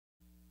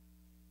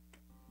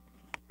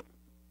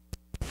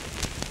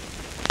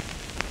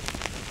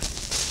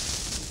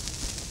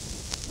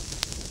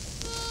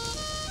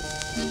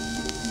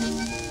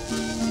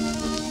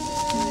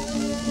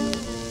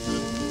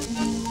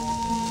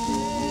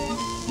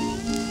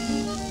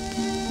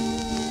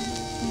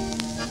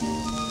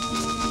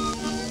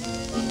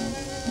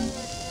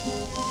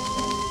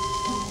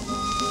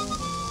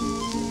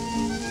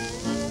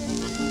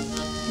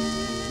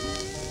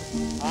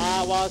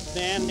was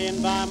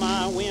standing by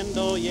my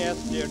window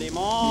yesterday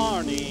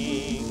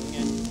morning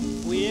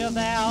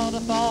without a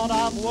thought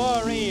of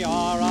worry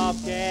or of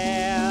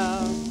care,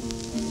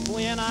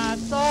 when I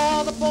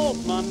saw the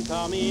postman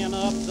coming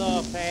up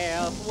the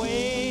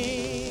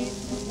pathway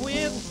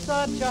with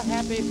such a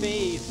happy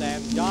face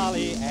and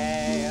jolly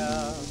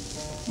air.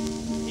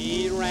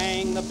 He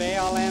rang the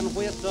bell and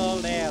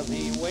whistled as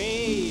he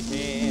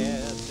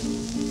waited.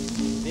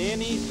 Then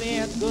he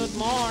said, "Good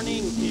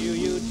morning to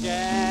you,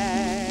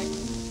 Jack."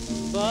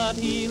 But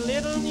he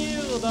little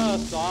knew the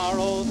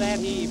sorrow that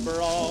he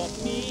brought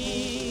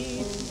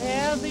me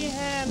as he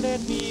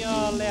handed me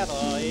a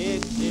letter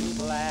etched in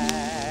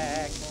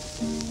black.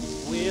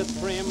 With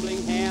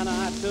trembling hand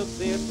I took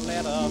this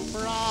letter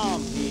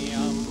from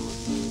him.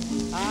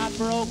 I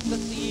broke the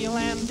seal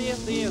and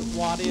this is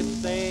what it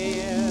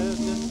said.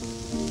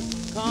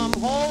 "Come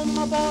home,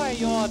 my boy,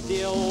 your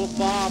dear old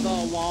father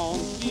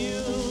wants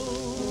you.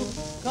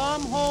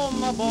 Come home,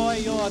 my boy,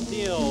 your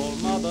dear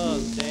old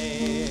mother's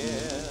dead."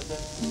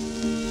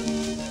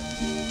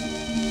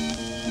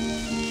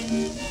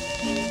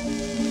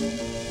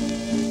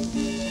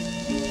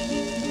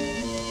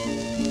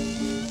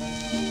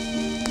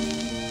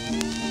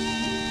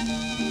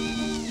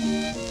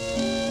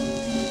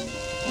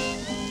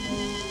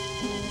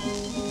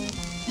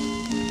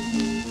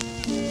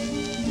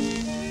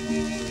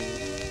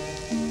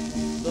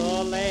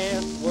 The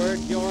last word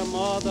your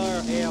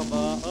mother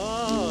ever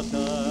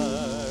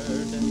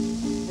uttered,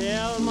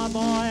 "Tell my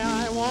boy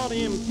I want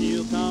him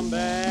to come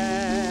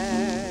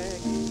back."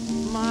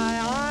 My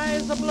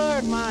eyes are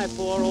blurred, my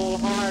poor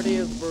old heart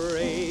is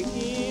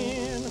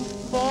breaking,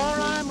 for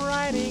I'm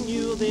writing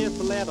you this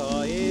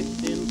letter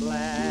etched in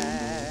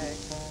black.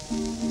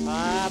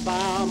 I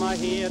bow my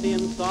head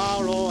in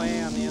sorrow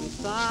and in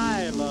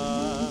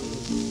silence.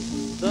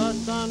 The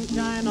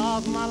sunshine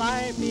of my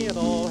life, it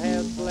all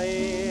has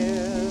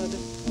fled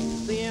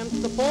since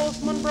the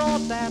postman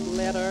brought that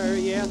letter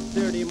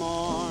yesterday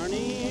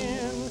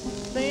morning,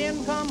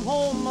 saying, "Come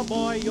home, my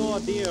boy, your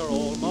dear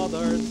old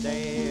mother's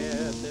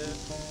dead."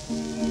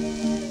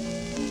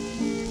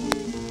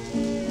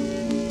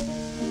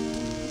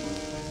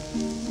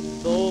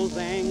 Those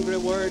angry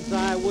words,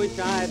 I wish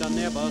I'd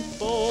never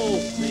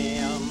spoke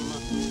them.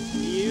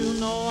 You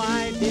know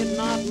I did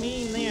not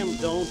mean them,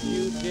 don't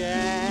you,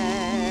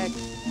 Jack?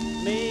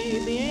 May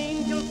the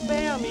angels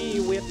bear me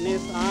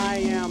witness, I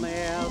am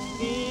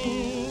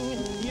asking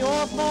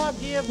your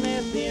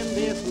forgiveness in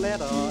this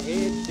letter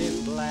etched in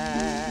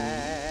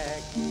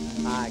black.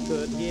 I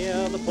could hear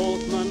the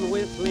postman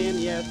whistling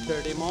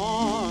yesterday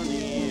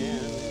morning,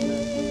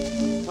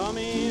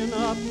 coming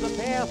up the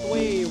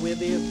pathway with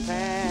his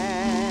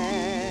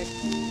pack.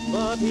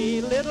 But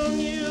he little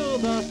knew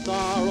the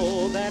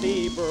sorrow that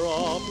he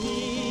brought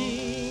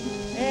me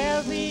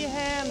as he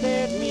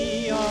handed me